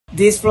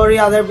this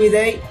Florida Derby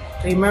day,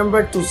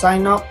 remember to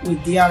sign up with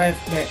DRF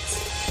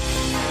Bets.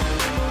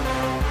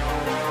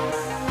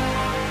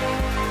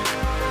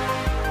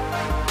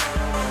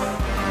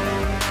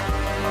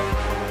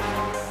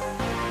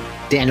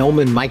 Dan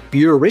Illman, Mike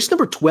Buer. Race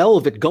number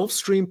 12 at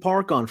Gulfstream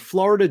Park on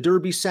Florida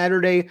Derby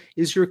Saturday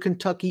is your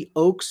Kentucky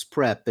Oaks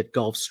prep at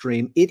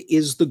Gulfstream. It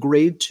is the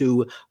Grade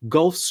 2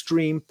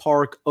 Gulfstream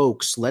Park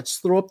Oaks. Let's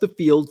throw up the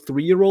field.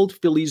 3-year-old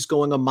fillies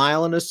going 1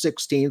 mile and a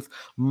 16th.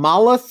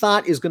 Mala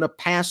thought is going to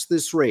pass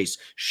this race.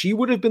 She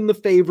would have been the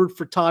favorite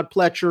for Todd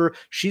Pletcher.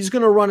 She's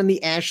going to run in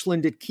the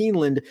Ashland at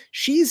Keeneland.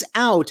 She's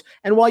out.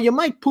 And while you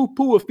might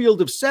poo-poo a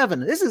field of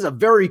 7, this is a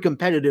very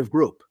competitive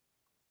group.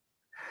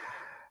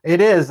 It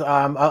is.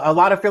 A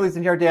lot of fillies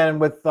in here, Dan,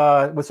 with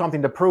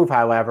something to prove,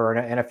 however,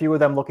 and a few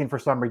of them looking for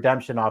some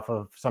redemption off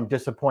of some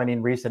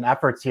disappointing recent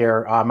efforts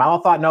here.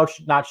 Malathot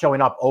not showing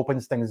up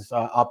opens things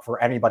up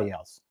for anybody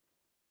else.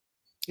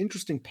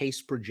 Interesting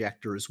pace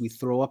projector as we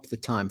throw up the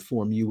Time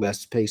Form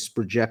US pace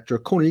projector.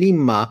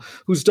 Konlima,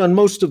 who's done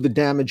most of the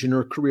damage in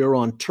her career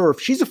on turf,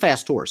 she's a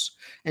fast horse,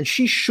 and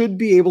she should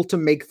be able to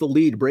make the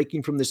lead,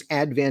 breaking from this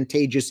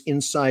advantageous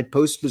inside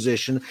post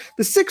position.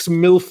 The 6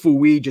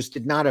 Milfouille just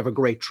did not have a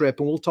great trip,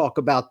 and we'll talk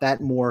about that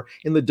more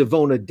in the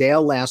Devona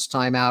Dale last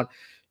time out.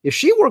 If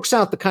she works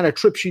out the kind of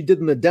trip she did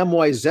in the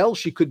Demoiselle,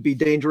 she could be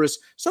dangerous.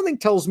 Something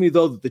tells me,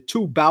 though, that the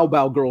 2 Bow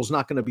Bow girls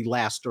not going to be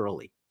last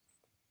early.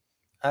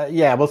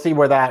 Yeah, we'll see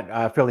where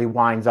that filly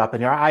winds up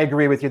in here. I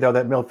agree with you, though,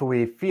 that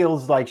Milfouille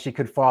feels like she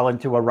could fall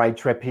into a right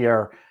trip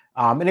here.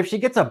 And if she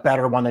gets a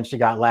better one than she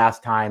got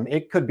last time,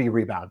 it could be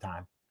rebound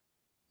time.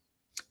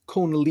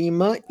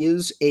 Konlima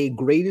is a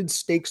graded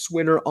stakes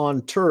winner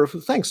on turf,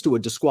 thanks to a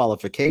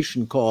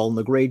disqualification call in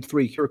the Grade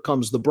 3 Here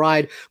Comes the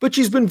Bride. But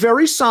she's been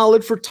very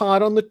solid for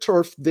Todd on the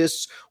turf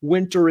this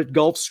winter at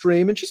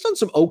Gulfstream, and she's done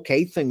some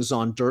okay things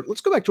on dirt.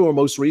 Let's go back to her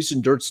most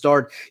recent dirt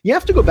start. You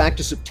have to go back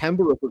to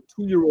September of her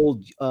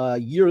 2-year-old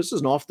year. This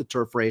is an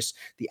off-the-turf race.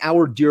 The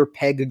Our Dear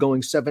Peg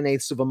going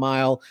 7/8 of a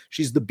mile.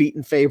 She's the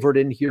beaten favorite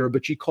in here,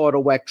 but she caught a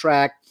wet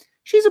track.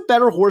 She's a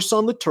better horse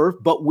on the turf,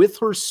 but with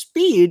her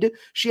speed,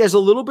 she has a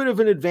little bit of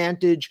an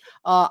advantage.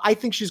 I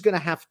think she's going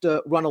to have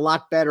to run a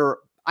lot better.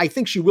 I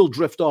think she will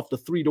drift off the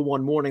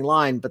 3-1 morning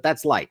line, but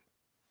that's light.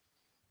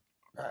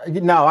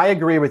 No, I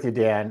agree with you,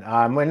 Dan.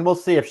 And we'll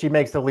see if she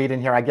makes the lead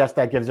in here. I guess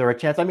that gives her a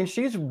chance. I mean,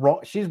 she's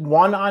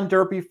won on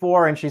dirt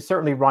before, and she's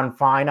certainly run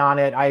fine on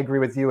it. I agree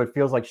with you. It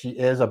feels like she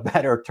is a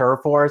better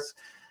turf horse.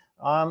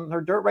 Her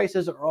dirt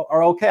races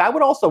are okay. I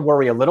would also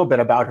worry a little bit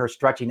about her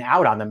stretching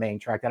out on the main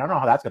track. I don't know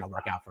how that's going to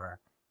work out for her.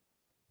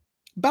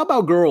 Bow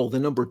Bow Girl, the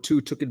number 2,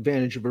 took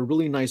advantage of a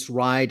really nice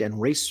ride and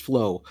race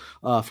flow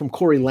from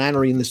Corey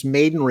Lannery in this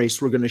maiden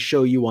race we're going to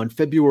show you on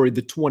February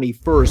the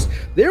 21st.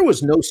 There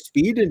was no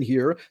speed in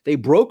here. They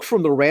broke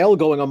from the rail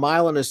going 1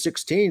 mile and a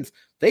 16th.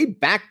 They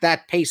backed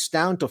that pace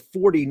down to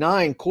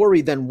 49.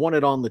 Corey then won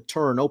it on the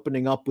turn,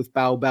 opening up with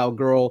Bow Bow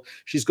Girl.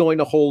 She's going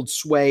to hold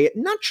sway.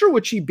 Not sure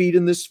what she beat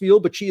in this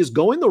field, but she is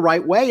going the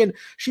right way, and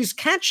she's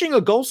catching a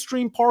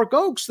Gulfstream Park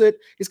Oaks that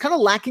is kind of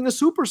lacking a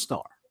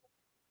superstar.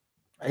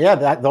 Yeah,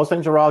 those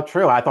things are all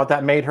true. I thought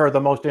that made her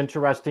the most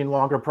interesting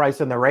longer price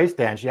in the race,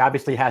 Dan. She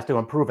obviously has to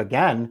improve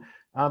again,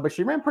 but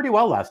she ran pretty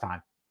well last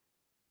time.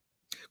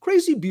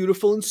 Crazy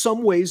Beautiful in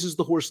some ways is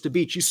the horse to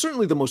beat. She's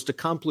certainly the most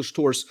accomplished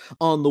horse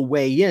on the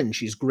way in.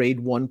 She's Grade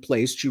 1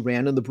 placed. She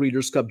ran in the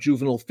Breeders' Cup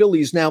Juvenile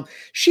Fillies. Now,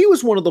 she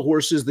was one of the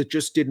horses that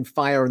just didn't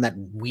fire in that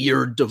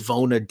weird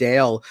Devona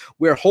Dale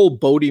where Whole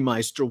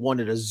Bodemeister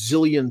won at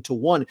 1,000,000,000 to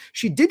 1.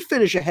 She did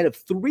finish ahead of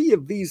 3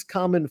 of these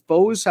common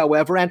foes,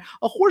 however, and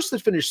a horse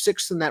that finished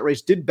 6th in that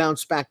race did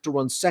bounce back to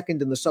run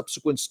 2nd in the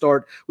subsequent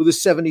start with a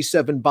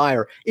 77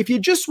 buyer. If you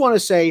just want to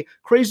say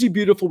Crazy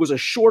Beautiful was a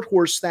short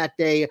horse that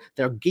day,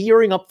 they're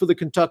gearing up for the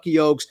Kentucky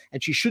Oaks,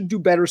 and she should do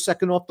better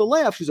second off the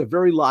layoff. She's a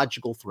very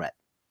logical threat.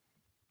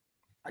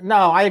 No,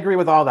 I agree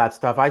with all that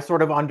stuff. I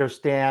sort of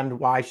understand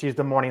why she's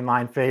the morning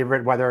line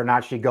favorite, whether or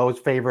not she goes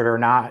favorite or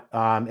not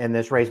in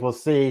this race. We'll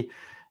see.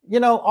 You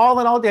know,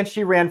 all in all, Dan,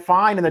 she ran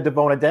fine in the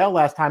Devona Dale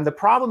last time. The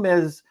problem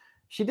is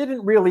she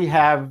didn't really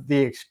have the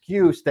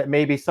excuse that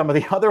maybe some of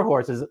the other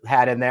horses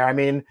had in there. I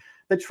mean,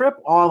 the trip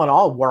all in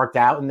all worked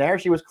out in there.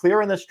 She was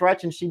clear in the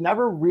stretch, and she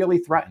never really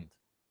threatened.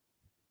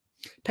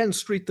 Penn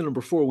Street, the number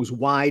 4, was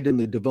wide in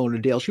the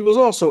Devona Dale. She was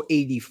also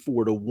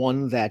 84 to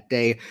 1 that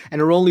day,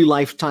 and her only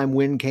lifetime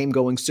win came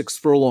going 6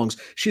 furlongs.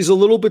 She's a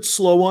little bit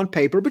slow on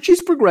paper, but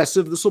she's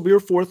progressive. This will be her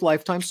 4th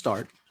lifetime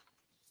start.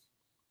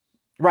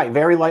 Right,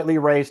 very lightly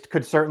raced,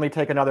 could certainly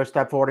take another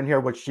step forward in here,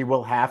 which she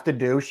will have to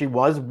do. She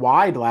was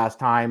wide last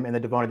time in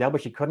the Devona Dale,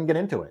 but she couldn't get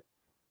into it.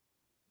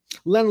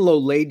 Lenlow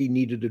Lady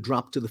needed to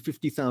drop to the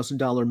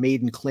 $50,000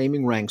 maiden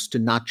claiming ranks to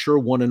notch her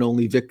one and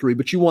only victory,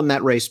 but she won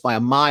that race by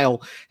 1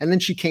 mile, and then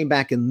she came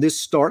back in this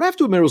start. I have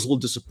to admit I was a little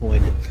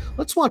disappointed.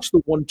 Let's watch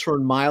the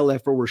 1-turn mile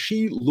effort where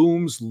she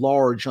looms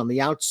large on the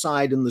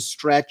outside in the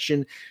stretch,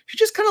 and she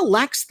just kind of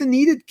lacks the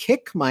needed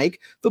kick, Mike.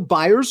 The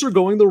buyers are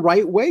going the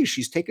right way.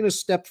 She's taken a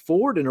step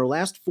forward in her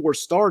last 4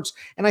 starts,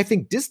 and I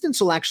think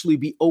distance will actually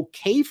be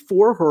okay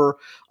for her.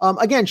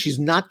 Again, she's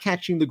not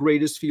catching the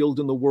greatest field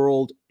in the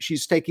world.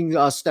 she's taking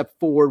a step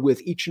forward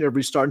with each and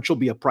every start, and she'll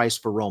be a price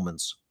for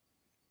Romans.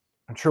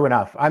 True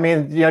enough. I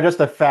mean, just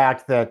the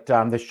fact that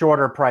the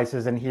shorter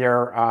prices in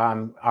here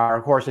are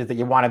horses that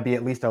you want to be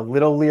at least a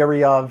little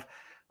leery of,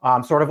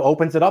 sort of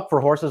opens it up for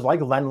horses like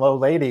Lenlow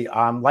Lady.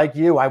 Like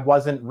you, I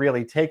wasn't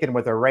really taken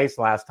with her race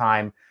last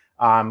time.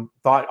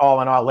 Thought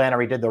all in all,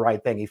 Lannery did the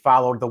right thing. He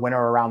followed the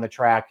winner around the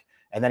track,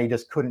 and then he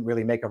just couldn't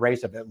really make a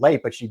race of it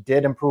late, but she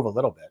did improve a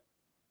little bit.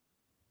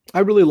 I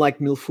really like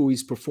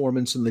Milfoui's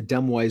performance in the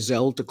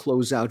Demoiselle to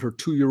close out her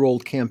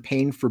 2-year-old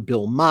campaign for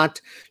Bill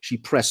Mott. She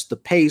pressed the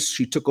pace.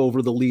 She took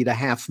over the lead a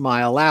half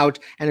mile out,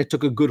 and it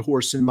took a good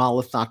horse in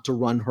Malathot to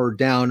run her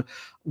down.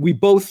 We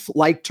both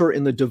liked her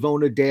in the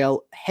Devona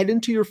Dale. Head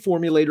into your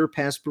formulator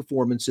past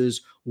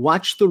performances.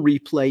 Watch the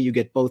replay. You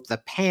get both the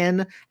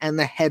pan and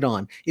the head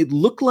on. It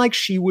looked like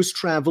she was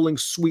traveling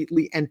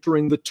sweetly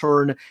entering the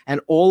turn,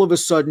 and all of a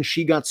sudden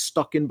she got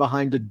stuck in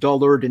behind a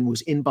dullard and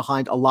was in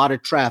behind a lot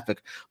of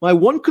traffic. My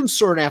one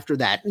concern after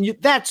that, and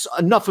that's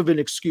enough of an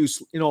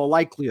excuse in all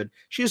likelihood,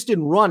 she just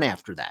didn't run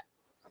after that.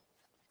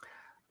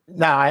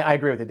 No, I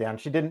agree with you, Dan.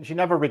 She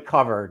never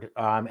recovered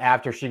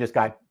after she just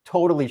got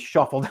totally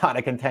shuffled out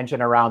of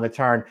contention around the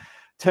turn.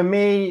 To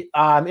me,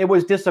 it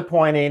was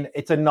disappointing.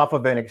 It's enough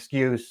of an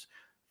excuse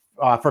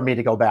for me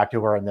to go back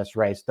to her in this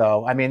race,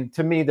 though. I mean,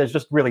 to me, there's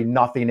just really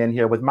nothing in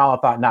here with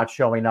Malathot not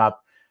showing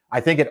up.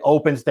 I think it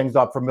opens things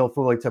up for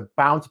Milfouli to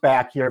bounce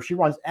back here. If she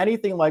runs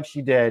anything like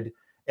she did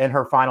in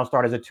her final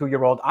start as a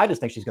 2-year-old, I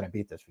just think she's going to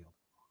beat this field.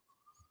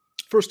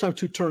 First time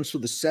 2 turns for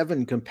the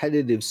 7,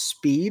 Competitive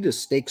Speed, a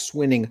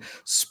stakes-winning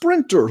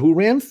sprinter who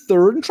ran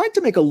third and tried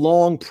to make a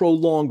long,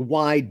 prolonged,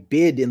 wide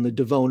bid in the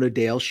Devona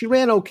Dale. She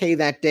ran okay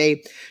that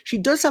day. She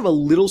does have a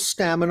little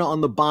stamina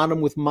on the bottom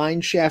with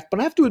Mineshaft,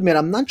 but I have to admit,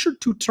 I'm not sure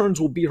 2 turns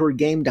will be her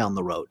game down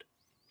the road.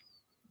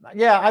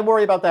 Yeah, I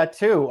worry about that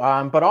too.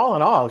 But all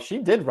in all, she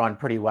did run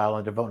pretty well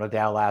in Devona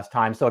Dale last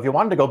time. So if you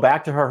wanted to go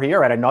back to her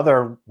here at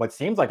another, what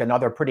seems like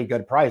another pretty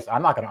good price,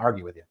 I'm not going to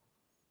argue with you.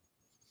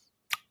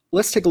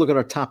 Let's take a look at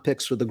our top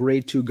picks for the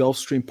Grade 2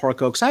 Gulfstream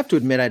Park Oaks. I have to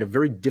admit, I had a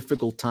very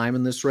difficult time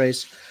in this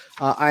race.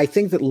 I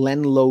think that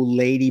Lenlow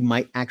Lady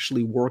might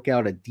actually work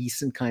out a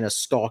decent kind of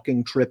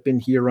stalking trip in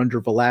here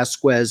under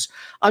Velasquez.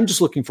 I'm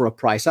just looking for a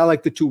price. I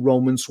like the 2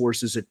 Romans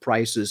horses at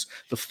prices,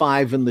 the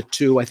 5 and the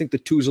 2. I think the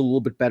 2 is a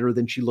little bit better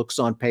than she looks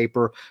on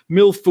paper.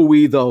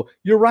 Milfoui, though,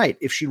 you're right.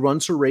 If she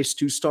runs her race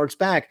 2 starts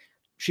back,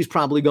 she's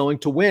probably going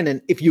to win.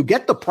 And if you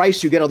get the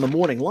price you get on the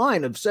morning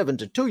line of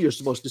 7-2, you're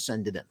supposed to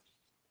send it in.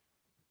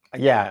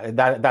 Yeah,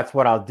 that's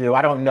what I'll do.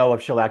 I don't know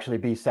if she'll actually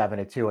be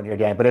 7-2 in your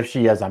game, but if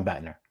she is, I'm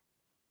betting her.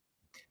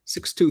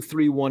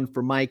 6-2-3-1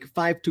 for Mike,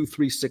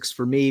 5-2-3-6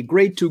 for me.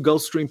 Grade 2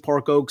 Gulfstream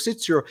Park Oaks.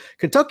 It's your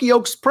Kentucky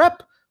Oaks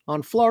prep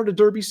on Florida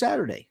Derby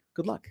Saturday.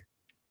 Good luck.